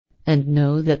and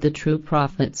know that the true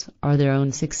prophets are their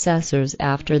own successors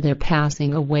after their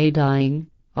passing away, dying,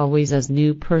 always as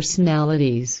new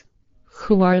personalities,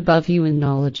 who are above you in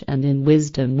knowledge and in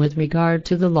wisdom with regard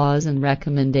to the laws and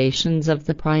recommendations of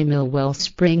the primal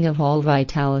wellspring of all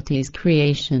vitality's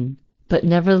creation, but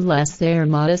nevertheless they are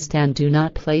modest and do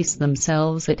not place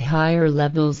themselves at higher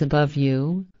levels above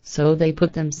you, so they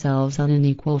put themselves on an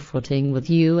equal footing with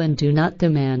you and do not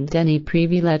demand any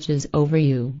privileges over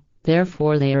you.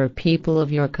 Therefore they are people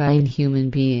of your kind, human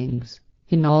beings,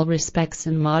 in all respects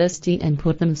in modesty, and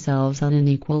put themselves on an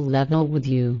equal level with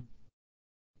you.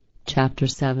 Chapter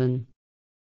 7.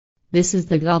 This is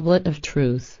the Goblet of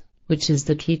Truth, which is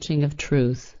the teaching of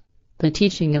truth, the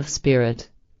teaching of spirit,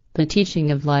 the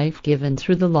teaching of life given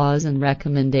through the laws and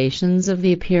recommendations of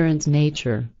the appearance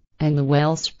nature, and the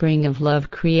wellspring of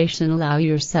love creation. Allow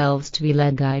yourselves to be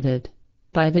led, guided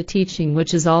by the teaching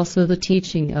which is also the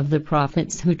teaching of the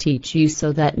prophets who teach you,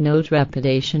 so that no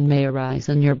trepidation may arise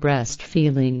in your breast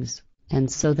feelings,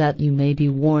 and so that you may be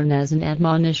warned as an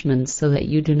admonishment, so that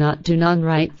you do not do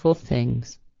non-rightful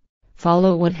things.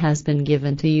 Follow what has been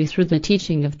given to you through the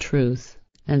teaching of truth,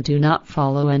 and do not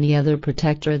follow any other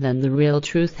protector than the real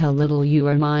truth. How little you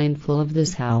are mindful of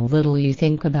this, how little you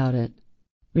think about it.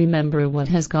 Remember what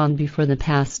has gone before the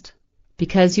past,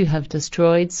 because you have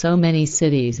destroyed so many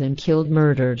cities and killed,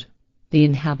 murdered the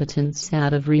inhabitants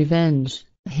out of revenge,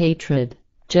 hatred,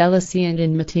 jealousy and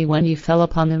enmity when you fell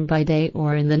upon them by day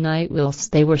or in the night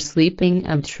whilst they were sleeping.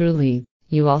 And truly,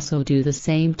 you also do the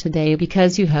same today,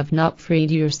 because you have not freed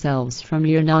yourselves from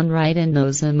your non-right, and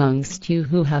those amongst you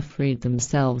who have freed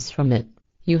themselves from it,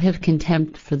 you have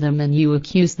contempt for them, and you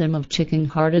accuse them of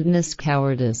chicken-heartedness,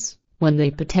 cowardice, when they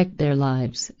protect their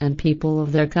lives and people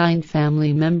of their kind,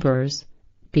 family members,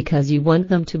 because you want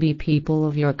them to be people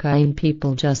of your kind,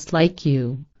 people just like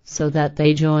you, so that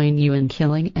they join you in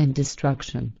killing and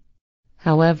destruction.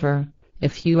 However,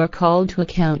 if you are called to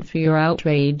account for your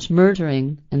outrage,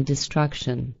 murdering, and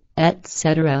destruction,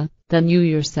 etc., then you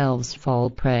yourselves fall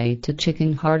prey to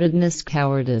chicken-heartedness,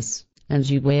 cowardice, and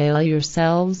you wail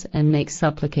yourselves and make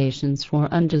supplications for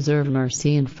undeserved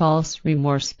mercy and false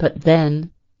remorse. But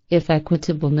then, if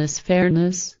equitableness,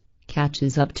 fairness,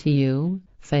 catches up to you,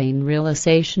 feign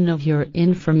realization of your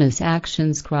infamous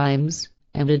actions, crimes,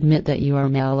 and admit that you are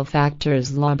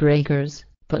malefactors, lawbreakers,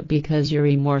 but because your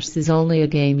remorse is only a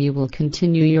game, you will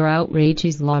continue your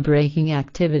outrageous law-breaking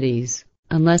activities,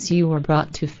 unless you are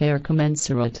brought to fair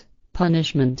commensurate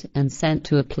punishment and sent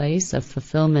to a place of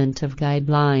fulfillment of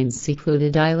guidelines,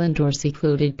 secluded island or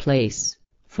secluded place,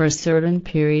 for a certain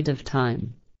period of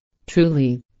time.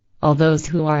 Truly, all those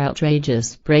who are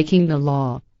outrageous, breaking the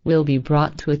law, will be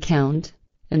brought to account,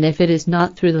 and if it is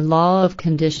not through the law of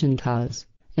condition, cause,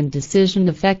 and decision,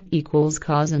 effect equals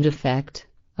cause and effect,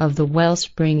 of the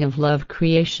wellspring of love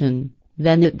creation,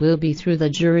 then it will be through the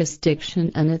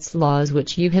jurisdiction and its laws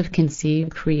which you have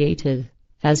conceived, created,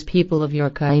 as people of your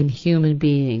kind, human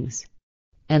beings.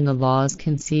 And the laws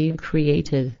conceived,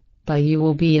 created by you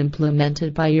will be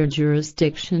implemented by your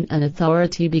jurisdiction and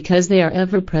authority, because they are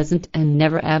ever present and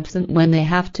never absent when they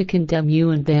have to condemn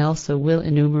you, and they also will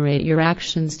enumerate your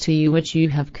actions to you which you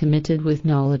have committed with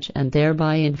knowledge and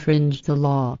thereby infringed the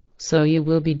law. So you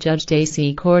will be judged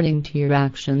according to your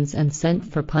actions and sent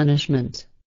for punishment.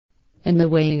 And the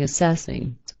weighing,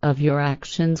 assessing of your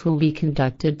actions will be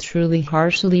conducted truly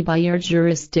harshly by your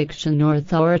jurisdiction or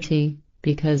authority,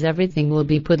 because everything will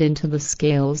be put into the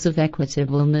scales of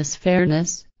equitableness,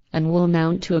 fairness, and will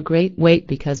amount to a great weight,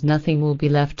 because nothing will be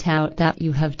left out that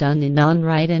you have done in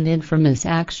non-right and infamous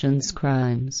actions,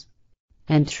 crimes.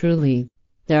 And truly,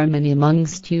 there are many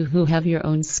amongst you who have your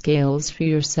own scales for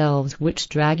yourselves which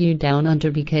drag you down under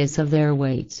because of their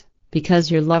weight, because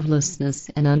your lovelessness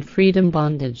and unfreedom,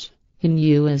 bondage in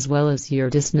you, as well as your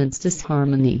dissonance,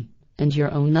 disharmony, and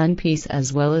your own unpeace,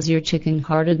 as well as your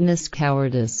chicken-heartedness,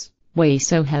 cowardice, weigh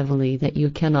so heavily that you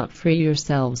cannot free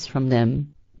yourselves from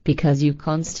them, because you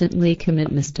constantly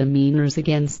commit misdemeanors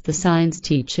against the signs,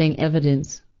 teaching,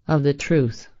 evidence of the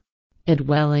truth. A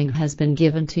dwelling has been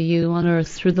given to you on earth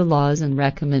through the laws and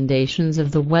recommendations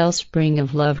of the wellspring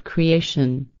of love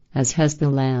creation, as has the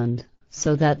land,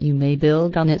 so that you may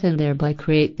build on it and thereby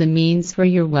create the means for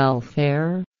your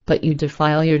welfare. But you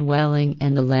defile your dwelling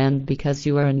and the land because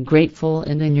you are ungrateful,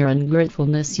 and in your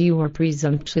ungratefulness you are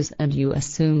presumptuous, and you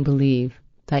believe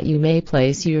that you may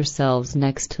place yourselves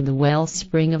next to the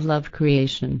wellspring of love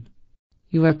creation.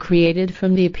 You are created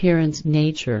from the appearance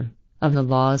nature of the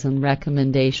laws and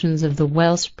recommendations of the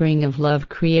wellspring of love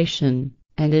creation,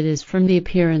 and it is from the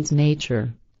appearance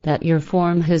nature that your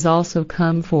form has also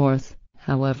come forth,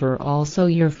 however also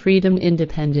your freedom,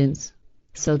 independence,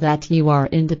 so that you are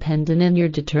independent in your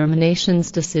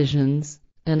determinations, decisions,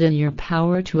 and in your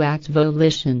power to act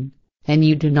volition, and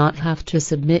you do not have to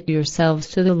submit yourselves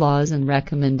to the laws and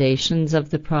recommendations of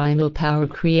the primal power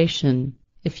creation,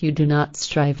 if you do not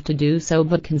strive to do so.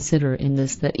 But consider in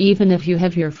this that even if you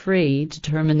have your free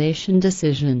determination,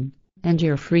 decision, and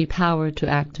your free power to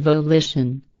act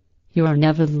volition, you are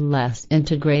nevertheless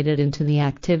integrated into the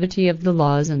activity of the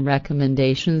laws and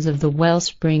recommendations of the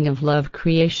wellspring of love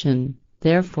creation.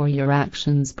 Therefore your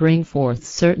actions bring forth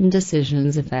certain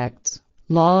decisions, effects,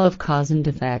 law of cause and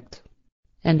effect.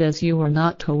 And as you are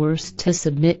not coerced to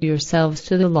submit yourselves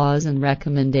to the laws and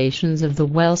recommendations of the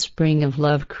wellspring of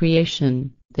love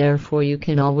creation, therefore you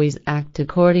can always act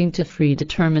according to free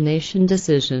determination,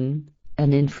 decision,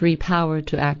 and in free power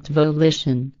to act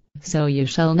volition. So you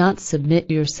shall not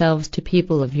submit yourselves to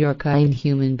people of your kind,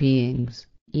 human beings,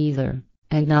 either,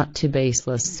 and not to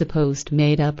baseless supposed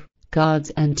made-up gods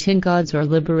and tin gods or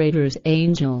liberators,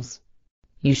 angels.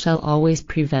 You shall always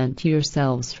prevent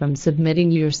yourselves from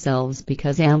submitting yourselves,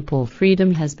 because ample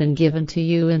freedom has been given to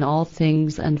you in all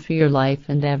things and for your life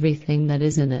and everything that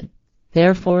is in it.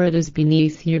 Therefore it is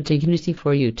beneath your dignity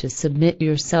for you to submit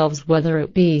yourselves, whether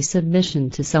it be submission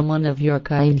to someone of your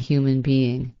kind, human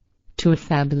being, to a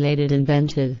fabulated,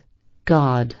 invented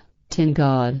God, tin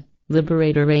God,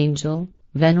 liberator, angel,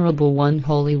 venerable one,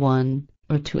 holy one,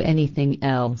 or to anything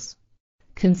else.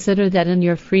 Consider that in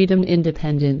your freedom,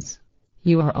 independence,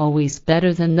 you are always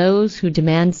better than those who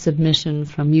demand submission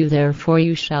from you. Therefore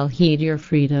you shall heed your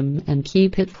freedom and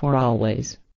keep it for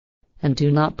always. And do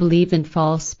not believe in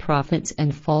false prophets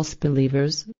and false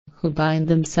believers, who bind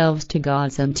themselves to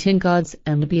gods and tin gods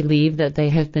and believe that they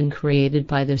have been created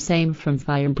by the same from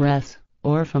fire, breath,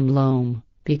 or from loam,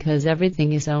 because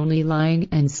everything is only lying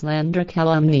and slander,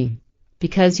 calumny.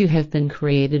 Because you have been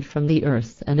created from the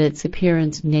earth and its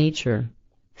appearance, nature,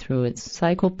 through its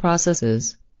cycle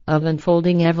processes of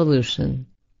unfolding evolution,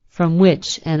 from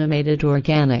which animated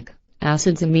organic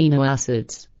acids, amino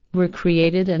acids, were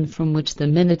created, and from which the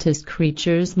minutest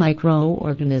creatures,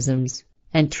 microorganisms,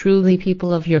 and truly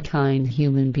people of your kind,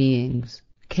 human beings,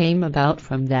 came about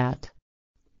from that.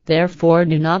 Therefore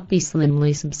do not be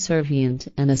slimly subservient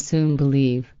and assume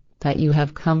believe that you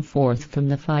have come forth from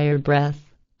the fire breath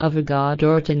of a god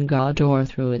or tin god, or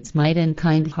through its might and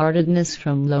kind-heartedness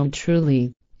from loam.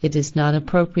 Truly, it is not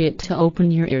appropriate to open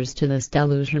your ears to this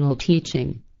delusional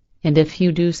teaching, and if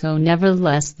you do so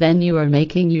nevertheless, then you are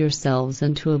making yourselves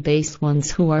into a base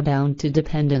ones who are bound to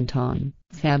dependent on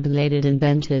fabulated,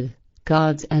 invented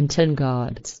gods and tin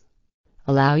gods.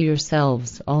 Allow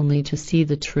yourselves only to see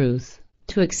the truth,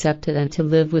 to accept it and to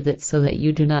live with it, so that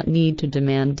you do not need to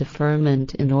demand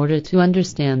deferment in order to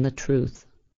understand the truth.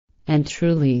 And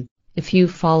truly, if you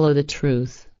follow the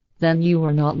truth, then you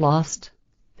are not lost.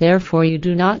 Therefore you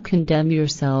do not condemn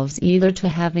yourselves either to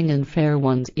having unfair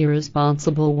ones,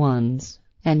 irresponsible ones,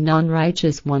 and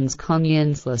non-righteous ones,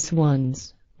 conscienceless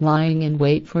ones, lying in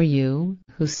wait for you,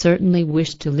 who certainly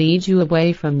wish to lead you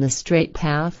away from the straight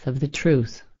path of the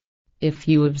truth. If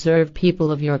you observe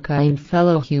people of your kind,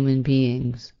 fellow human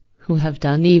beings, who have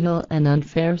done evil and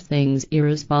unfair things,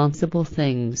 irresponsible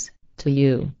things, to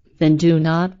you, then do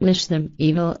not wish them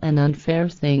evil and unfair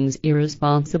things,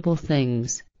 irresponsible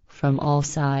things, from all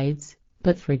sides,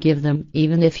 but forgive them,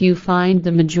 even if you find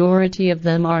the majority of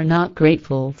them are not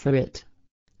grateful for it.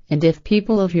 And if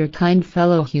people of your kind,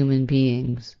 fellow human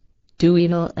beings, do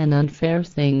evil and unfair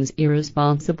things,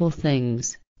 irresponsible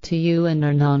things, to you, and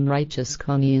are non-righteous,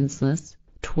 conscienceless,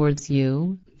 towards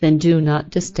you, then do not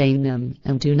disdain them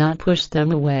and do not push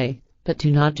them away, but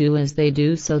do not do as they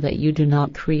do, so that you do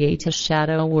not create a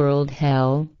shadow world,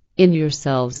 hell, in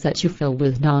yourselves, that you fill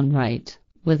with non-right,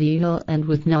 with evil and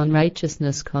with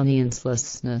non-righteousness,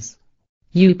 consciencelessness.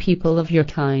 You people of your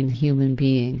kind, human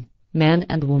being, man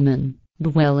and woman,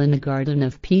 dwell in a garden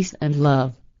of peace and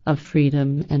love, of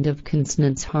freedom and of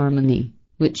consonance, harmony,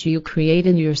 which you create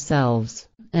in yourselves,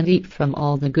 and eat from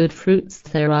all the good fruits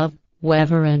thereof,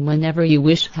 wherever and whenever you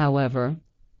wish. However,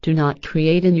 do not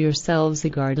create in yourselves a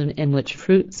garden in which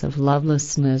fruits of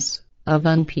lovelessness, of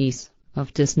unpeace,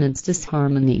 of dissonance,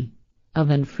 disharmony, of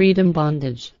unfreedom,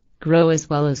 bondage, grow, as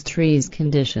well as trees,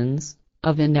 conditions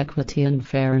of inequity and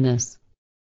fairness,